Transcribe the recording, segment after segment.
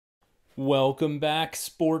Welcome back,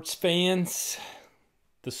 sports fans.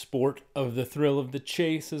 The sport of the thrill of the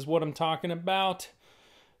chase is what I'm talking about.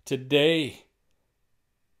 Today,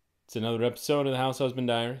 it's another episode of the House Husband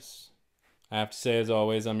Diaries. I have to say, as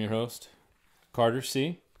always, I'm your host, Carter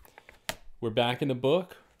C. We're back in the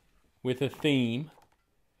book with a theme.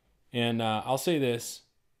 And I'll say this.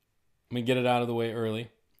 I'm going to get it out of the way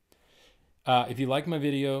early. If you like my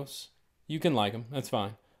videos, you can like them. That's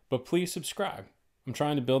fine. But please subscribe. I'm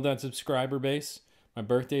trying to build that subscriber base. My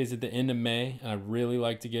birthday is at the end of May, and I'd really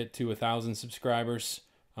like to get to 1,000 subscribers.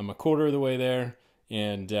 I'm a quarter of the way there,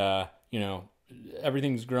 and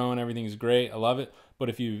everything's growing, everything's great. I love it. But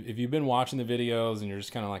if you've been watching the videos and you're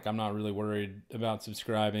just kind of like, I'm not really worried about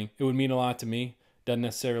subscribing, it would mean a lot to me. Doesn't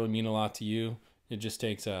necessarily mean a lot to you. It just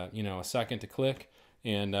takes a second to click,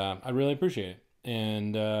 and I really appreciate it.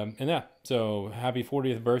 And yeah, so happy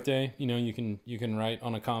 40th birthday. You can write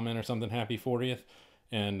on a comment or something, happy 40th,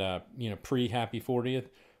 and pre happy 40th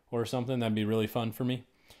or something. That'd be really fun for me.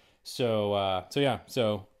 So I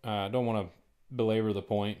don't want to belabor the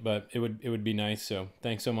point, but it would be nice. So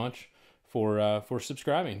thanks so much for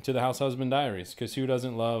subscribing to the House Husband Diaries, because who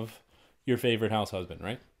doesn't love your favorite house husband,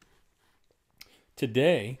 right?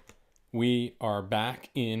 Today we are back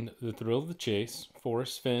in The Thrill of the Chase,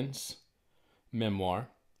 Forrest Fenn's memoir,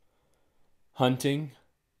 hunting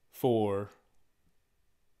for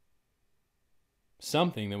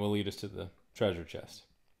something that will lead us to the treasure chest.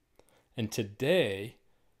 And today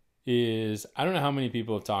is, I don't know how many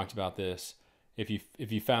people have talked about this. If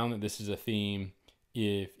you found that this is a theme,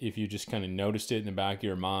 if you just kind of noticed it in the back of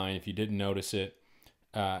your mind, if you didn't notice it,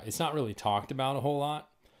 it's not really talked about a whole lot.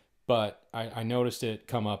 But I noticed it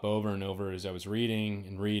come up over and over as I was reading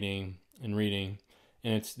and reading and reading.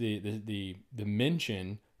 And it's the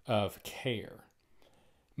mention of care.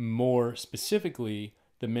 More specifically,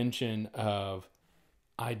 the mention of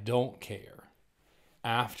I don't care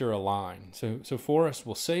after a line. So Forrest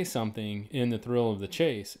will say something in The Thrill of the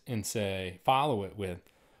Chase and follow it with,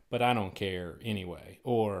 but I don't care anyway.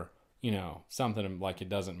 Or, something like it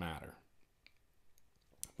doesn't matter.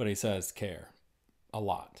 But he says care a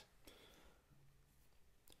lot.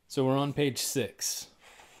 So we're on page 6.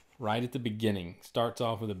 Right at the beginning, starts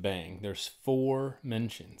off with a bang. There's 4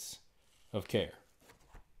 mentions of care.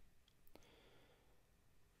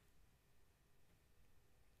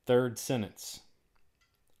 Third sentence.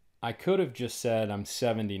 I could have just said I'm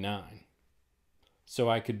 79,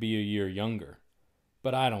 so I could be a year younger,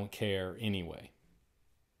 but I don't care anyway.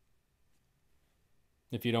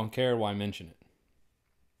 If you don't care, why mention it?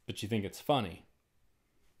 But you think it's funny.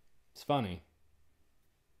 It's funny,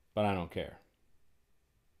 but I don't care.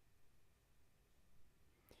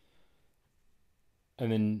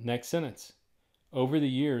 And then next sentence. Over the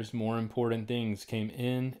years, more important things came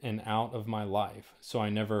in and out of my life, so I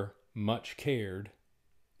never much cared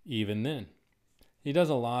even then. He does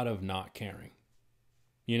a lot of not caring.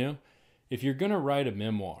 If you're going to write a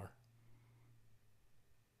memoir,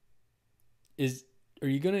 are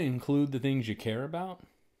you going to include the things you care about?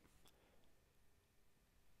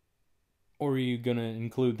 Or are you going to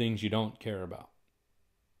include things you don't care about?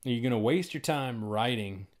 Are you going to waste your time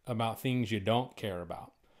writing about things you don't care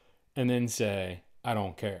about and then say, I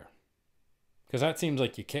don't care? Because that seems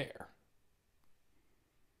like you care.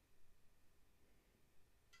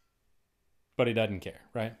 But he doesn't care,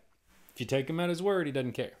 right? If you take him at his word, he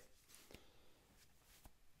doesn't care.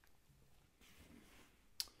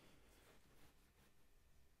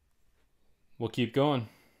 We'll keep going.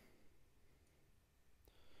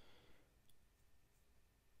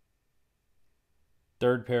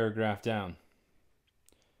 Third paragraph down.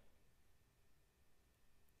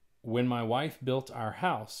 When my wife built our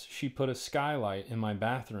house, she put a skylight in my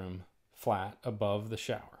bathroom flat above the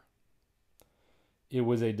shower. It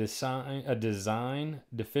was a design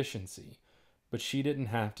deficiency, but she didn't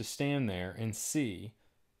have to stand there and see,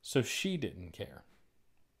 so she didn't care.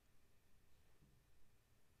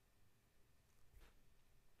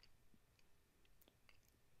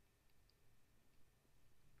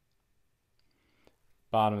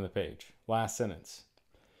 Bottom of the page. Last sentence.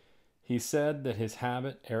 He said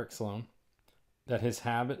that Eric Sloan, that his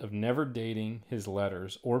habit of never dating his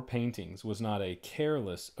letters or paintings was not a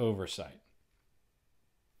careless oversight,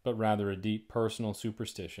 but rather a deep personal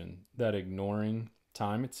superstition that ignoring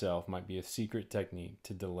time itself might be a secret technique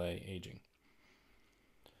to delay aging.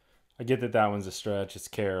 I get that one's a stretch. It's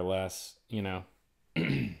careless,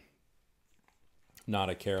 not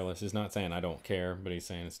a careless. He's not saying I don't care, but he's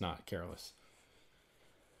saying it's not careless.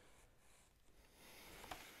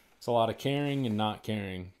 It's a lot of caring and not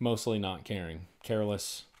caring, mostly not caring.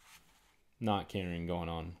 Careless, not caring going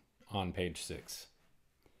on page 6.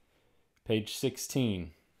 Page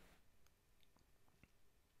 16.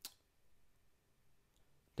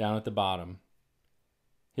 Down at the bottom.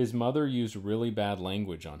 His mother used really bad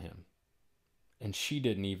language on him, and she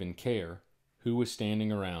didn't even care who was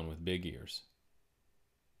standing around with big ears.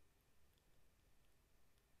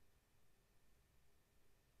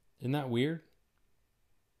 Isn't that weird?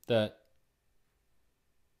 That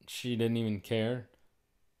she didn't even care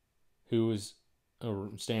who was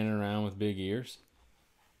standing around with big ears.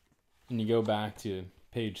 And you go back to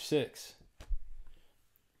page 6.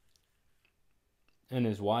 And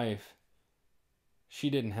his wife, she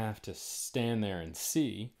didn't have to stand there and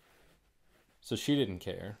see, so she didn't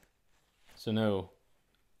care. So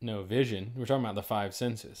no vision. We're talking about the 5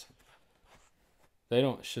 senses. They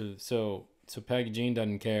don't. So Peggy Jean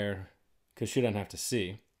doesn't care because she doesn't have to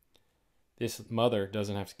see. This mother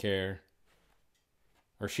doesn't have to care,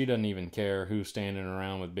 or she doesn't even care who's standing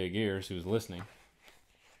around with big ears, who's listening.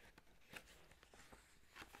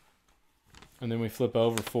 And then we flip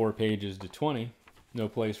over 4 pages to 20. No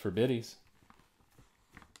place for biddies.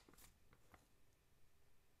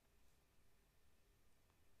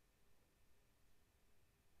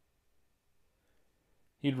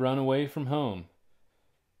 He'd run away from home,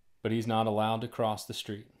 but he's not allowed to cross the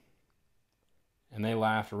street. And they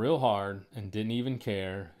laughed real hard and didn't even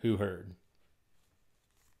care who heard.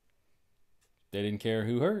 They didn't care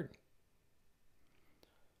who heard.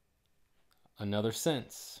 Another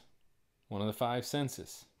sense. One of the 5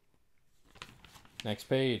 senses. Next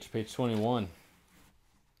page, page 21.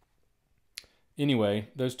 Anyway,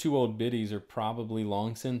 those 2 old biddies are probably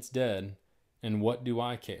long since dead, and what do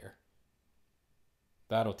I care?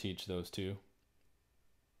 That'll teach those 2.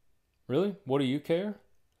 Really? What do you care?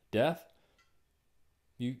 Death?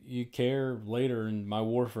 You care later in My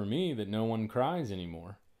War for Me that no one cries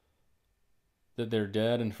anymore. That they're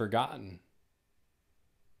dead and forgotten.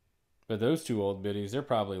 But those 2 old biddies, they're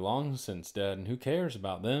probably long since dead, and who cares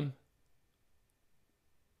about them?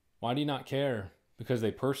 Why do you not care? Because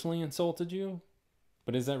they personally insulted you?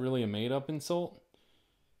 But is that really a made-up insult?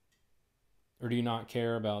 Or do you not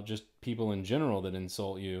care about just people in general that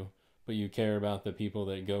insult you, but you care about the people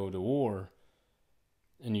that go to war,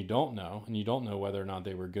 and you don't know whether or not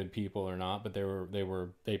they were good people or not, but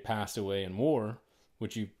they passed away in war,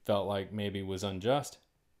 which you felt like maybe was unjust?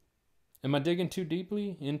 Am I digging too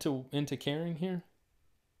deeply into caring here?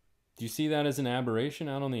 Do you see that as an aberration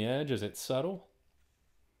out on the edge? Is it subtle?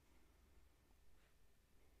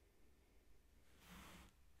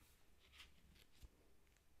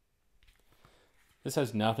 This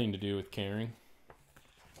has nothing to do with caring.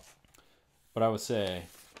 But I would say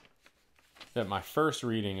that my first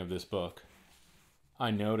reading of this book,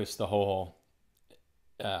 I noticed the whole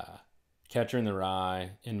Catcher in the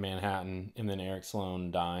Rye in Manhattan, and then Eric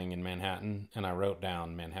Sloane dying in Manhattan, and I wrote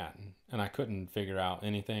down Manhattan. And I couldn't figure out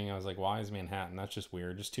anything. I was like, why is Manhattan? That's just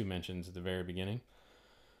weird. Just 2 mentions at the very beginning.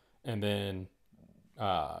 And then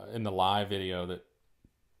in the live video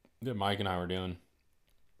that Mike and I were doing,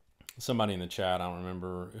 somebody in the chat, I don't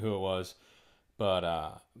remember who it was, but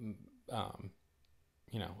I'm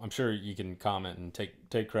sure you can comment and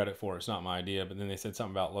take credit for it. It's not my idea. But then they said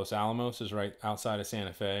something about Los Alamos is right outside of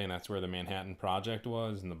Santa Fe, and that's where the Manhattan Project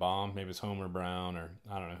was, and the bomb. Maybe it's Homer Brown, or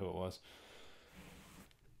I don't know who it was.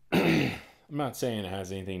 I'm not saying it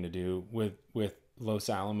has anything to do with Los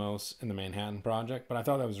Alamos and the Manhattan Project, but I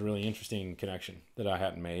thought that was a really interesting connection that I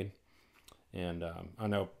hadn't made. And I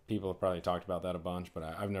know people have probably talked about that a bunch, but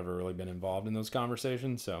I've never really been involved in those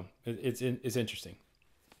conversations, so it's interesting.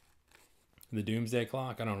 The doomsday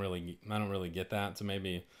clock, I don't really get that. So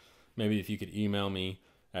maybe if you could email me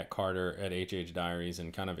at Carter@HH Diaries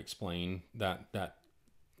and kind of explain that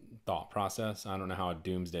thought process. I don't know how a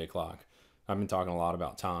doomsday clock. I've been talking a lot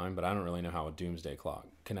about time, but I don't really know how a doomsday clock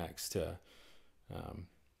connects to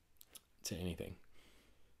anything.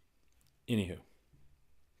 Anywho,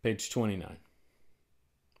 page 29.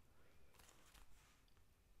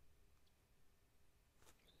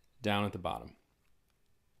 Down at the bottom.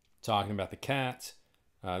 Talking about the cats.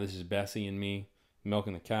 This is Bessie and me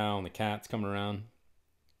milking the cow, and the cat's coming around.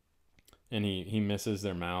 And he misses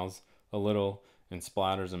their mouths a little and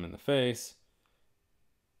splatters them in the face.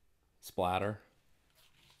 Splatter.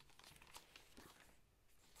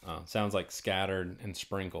 Sounds like scattered and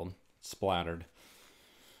sprinkled. Splattered.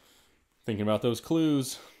 Thinking about those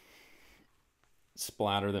clues.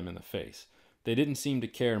 Splatter them in the face. They didn't seem to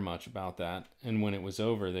care much about that, and when it was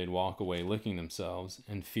over, they'd walk away licking themselves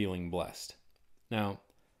and feeling blessed. Now,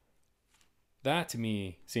 that to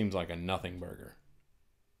me seems like a nothing burger.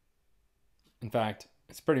 In fact,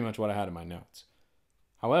 it's pretty much what I had in my notes.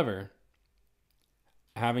 However,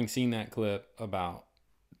 having seen that clip about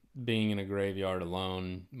being in a graveyard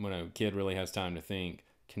alone when a kid really has time to think,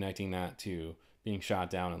 connecting that to being shot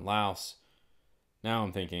down in Laos. Now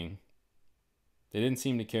I'm thinking they didn't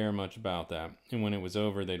seem to care much about that. And when it was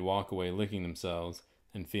over, they'd walk away licking themselves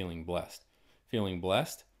and feeling blessed. Feeling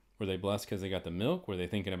blessed? Were they blessed because they got the milk? Were they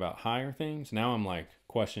thinking about higher things? Now I'm like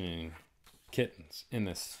questioning kittens in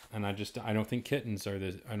this. And I don't think kittens are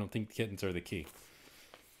the key.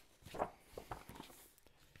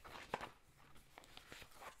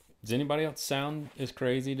 Does anybody else sound as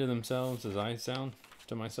crazy to themselves as I sound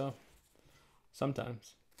to myself?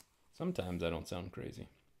 Sometimes. Sometimes I don't sound crazy.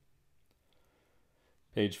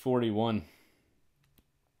 Page 41.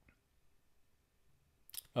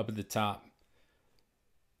 Up at the top.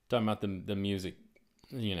 Talking about the music,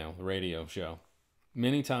 the radio show.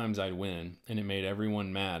 Many times I'd win, and it made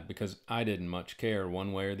everyone mad because I didn't much care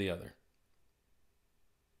one way or the other.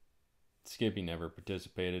 Skippy never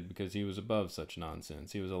participated because he was above such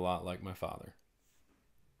nonsense. He was a lot like my father.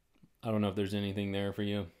 I don't know if there's anything there for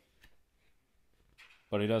you,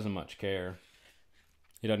 but he doesn't much care.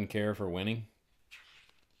 He doesn't care for winning.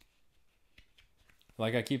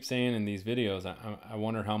 Like I keep saying in these videos, I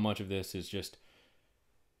wonder how much of this is just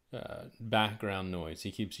background noise.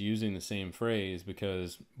 He keeps using the same phrase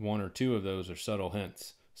because one or two of those are subtle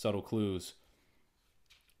hints, subtle clues.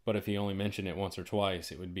 But if he only mentioned it once or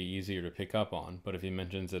twice, it would be easier to pick up on. But if he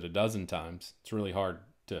mentions it a dozen times, it's really hard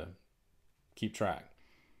to keep track.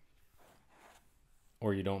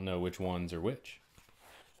 Or you don't know which ones are which.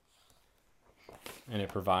 And it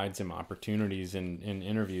provides him opportunities in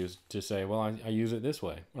interviews to say, well, I use it this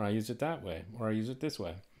way, or I use it that way, or I use it this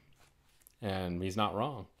way. And he's not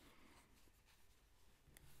wrong.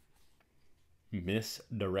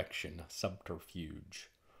 Misdirection, subterfuge.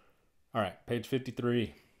 All right, page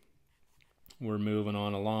 53. We're moving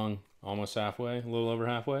on along, almost halfway, a little over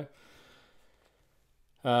halfway.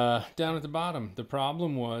 Down at the bottom, the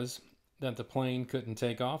problem was that the plane couldn't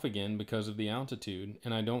take off again because of the altitude,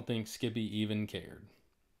 and I don't think Skippy even cared.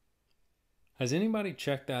 Has anybody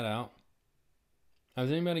checked that out?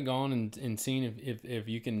 Has anybody gone and seen if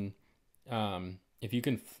you can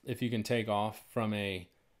take off from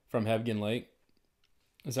Hebgen Lake?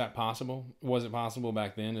 Is that possible? Was it possible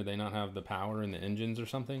back then? Did they not have the power in the engines or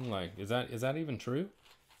something? Like, is that even true?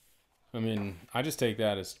 I mean, I just take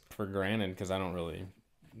that as for granted because I don't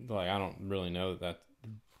really know that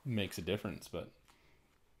makes a difference, but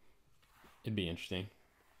it'd be interesting.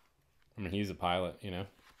 I mean, he's a pilot,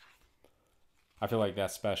 I feel like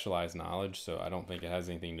that's specialized knowledge, so I don't think it has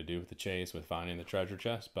anything to do with the chase, with finding the treasure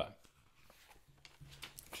chest, but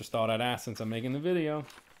just thought I'd ask since I'm making the video.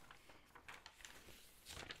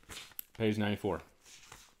 Page 94.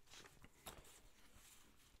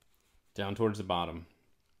 Down towards the bottom.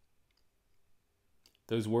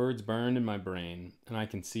 Those words burned in my brain, and I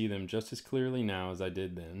can see them just as clearly now as I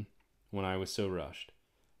did then, when I was so rushed.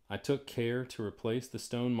 I took care to replace the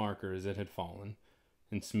stone marker as it had fallen,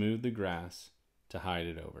 and smooth the grass to hide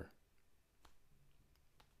it over.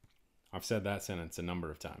 I've said that sentence a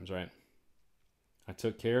number of times, right? I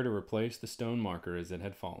took care to replace the stone marker as it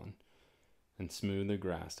had fallen, and smooth the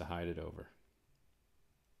grass to hide it over.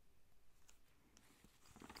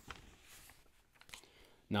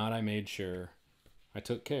 Not I made sure, I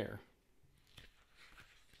took care.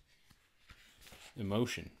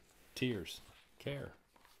 Emotion, tears, care.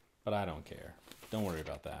 But I don't care. Don't worry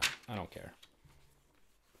about that. I don't care.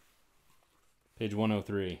 Page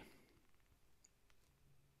 103.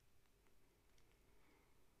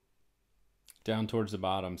 Down towards the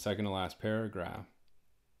bottom, second to last paragraph.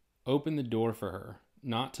 Open the door for her,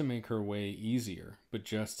 not to make her way easier, but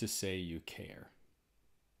just to say you care.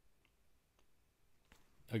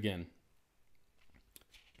 Again,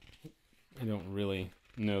 I don't really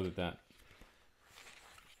know that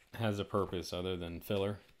has a purpose other than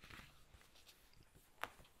filler.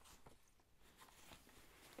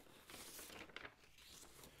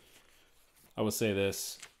 I will say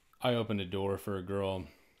this. I opened a door for a girl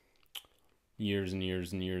years and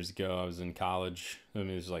years and years ago. I was in college. I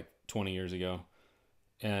mean, it was like 20 years ago.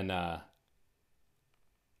 And I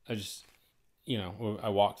just, I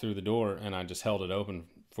walked through the door and I just held it open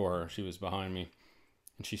for her. She was behind me.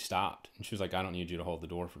 And she stopped. And she was like, I don't need you to hold the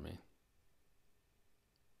door for me.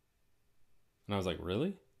 And I was like,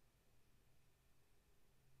 really?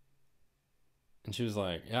 And she was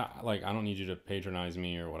like, yeah, like, I don't need you to patronize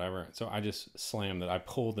me or whatever. So I just slammed it. I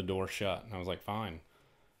pulled the door shut. And I was like, fine.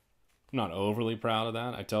 I'm not overly proud of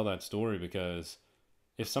that. I tell that story because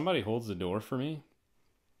if somebody holds the door for me,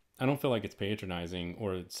 I don't feel like it's patronizing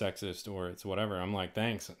or it's sexist or it's whatever. I'm like,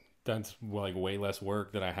 thanks. That's like way less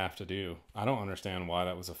work that I have to do. I don't understand why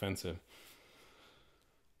that was offensive.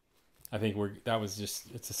 I think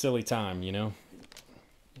it's a silly time, you know?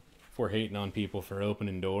 If we're hating on people for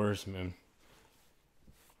opening doors, I mean,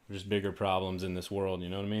 there's bigger problems in this world, you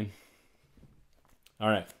know what I mean? All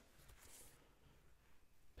right.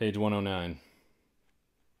 Page 109.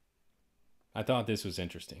 I thought this was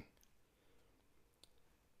interesting.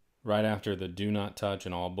 Right after the do not touch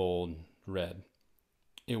in all bold read,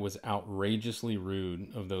 it was outrageously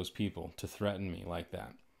rude of those people to threaten me like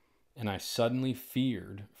that. And I suddenly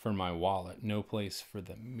feared for my wallet. No place for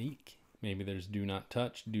the meek. Maybe there's do not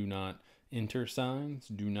touch, do not enter signs,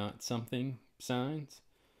 do not something signs.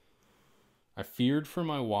 I feared for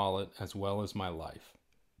my wallet as well as my life.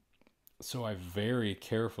 So I very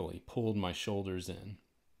carefully pulled my shoulders in,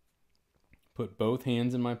 put both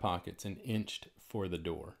hands in my pockets, and inched for the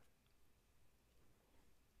door.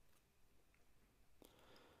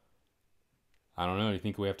 I don't know. Do you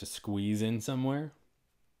think we have to squeeze in somewhere?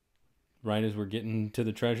 Right as we're getting to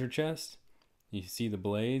the treasure chest? You see the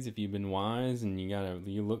blades if you've been wise, and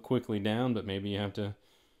you look quickly down, but maybe you have to,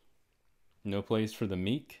 no place for the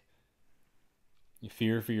meek. You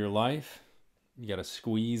fear for your life. You got to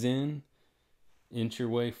squeeze in, inch your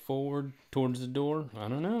way forward towards the door. I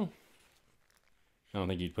don't know. I don't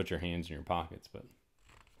think you'd put your hands in your pockets, but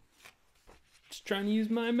just trying to use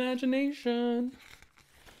my imagination.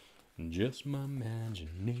 Just my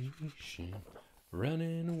imagination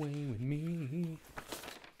running away with me.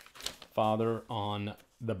 Father on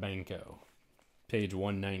the Banco, page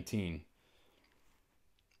 119.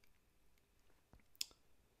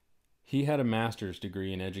 He had a master's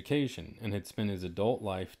degree in education and had spent his adult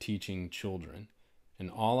life teaching children, and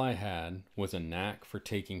all I had was a knack for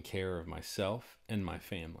taking care of myself and my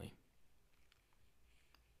family.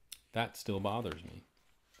 That still bothers me.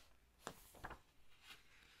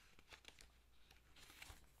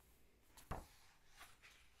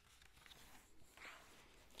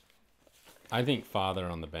 I think Father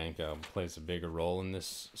on the Banco plays a bigger role in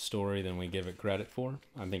this story than we give it credit for.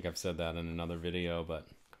 I think I've said that in another video, but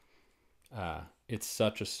it's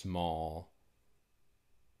such a small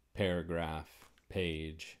paragraph,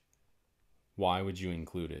 page. Why would you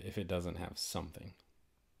include it if it doesn't have something?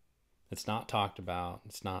 It's not talked about,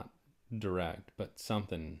 it's not direct, but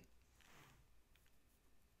something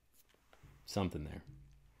there.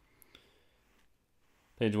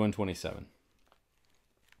 Page 127.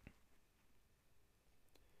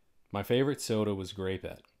 My favorite soda was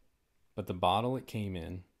Grapeette, but the bottle it came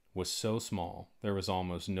in was so small there was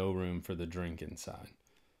almost no room for the drink inside.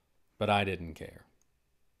 But I didn't care.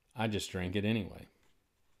 I just drank it anyway.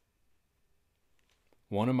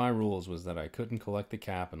 One of my rules was that I couldn't collect the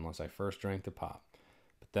cap unless I first drank the pop,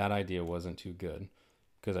 but that idea wasn't too good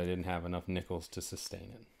because I didn't have enough nickels to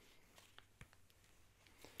sustain it.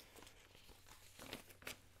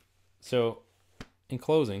 So, in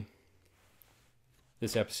closing,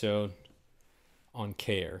 this episode on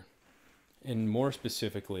care, and more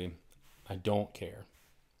specifically, I don't care.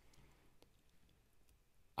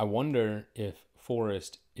 I wonder if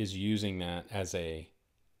Forrest is using that as a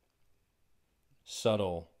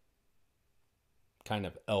subtle kind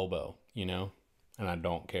of elbow, you know? And I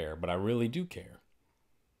don't care, but I really do care.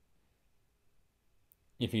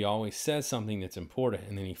 If he always says something that's important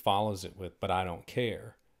and then he follows it with, but I don't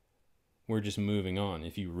care, we're just moving on.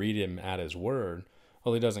 If you read him at his word,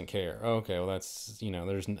 well, he doesn't care. Okay, well, that's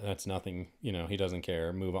nothing, he doesn't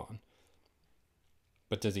care. Move on.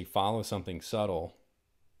 But does he follow something subtle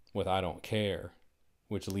with I don't care,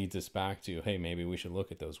 which leads us back to, hey, maybe we should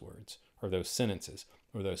look at those words or those sentences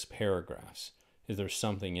or those paragraphs. Is there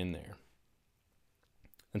something in there?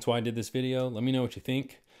 That's why I did this video. Let me know what you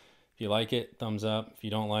think. If you like it, thumbs up. If you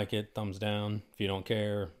don't like it, thumbs down. If you don't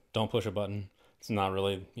care, don't push a button. It's not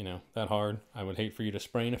really, that hard. I would hate for you to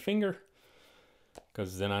sprain a finger,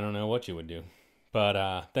 because then I don't know what you would do.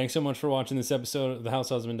 But thanks so much for watching this episode of the House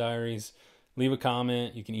Husband Diaries. Leave a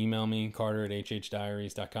comment. You can email me,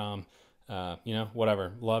 carter@hhdiaries.com.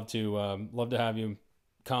 Whatever. Love to have you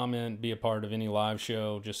comment, be a part of any live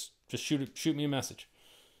show. Just shoot me a message.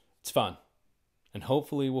 It's fun. And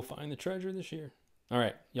hopefully we'll find the treasure this year. All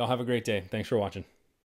right. Y'all have a great day. Thanks for watching.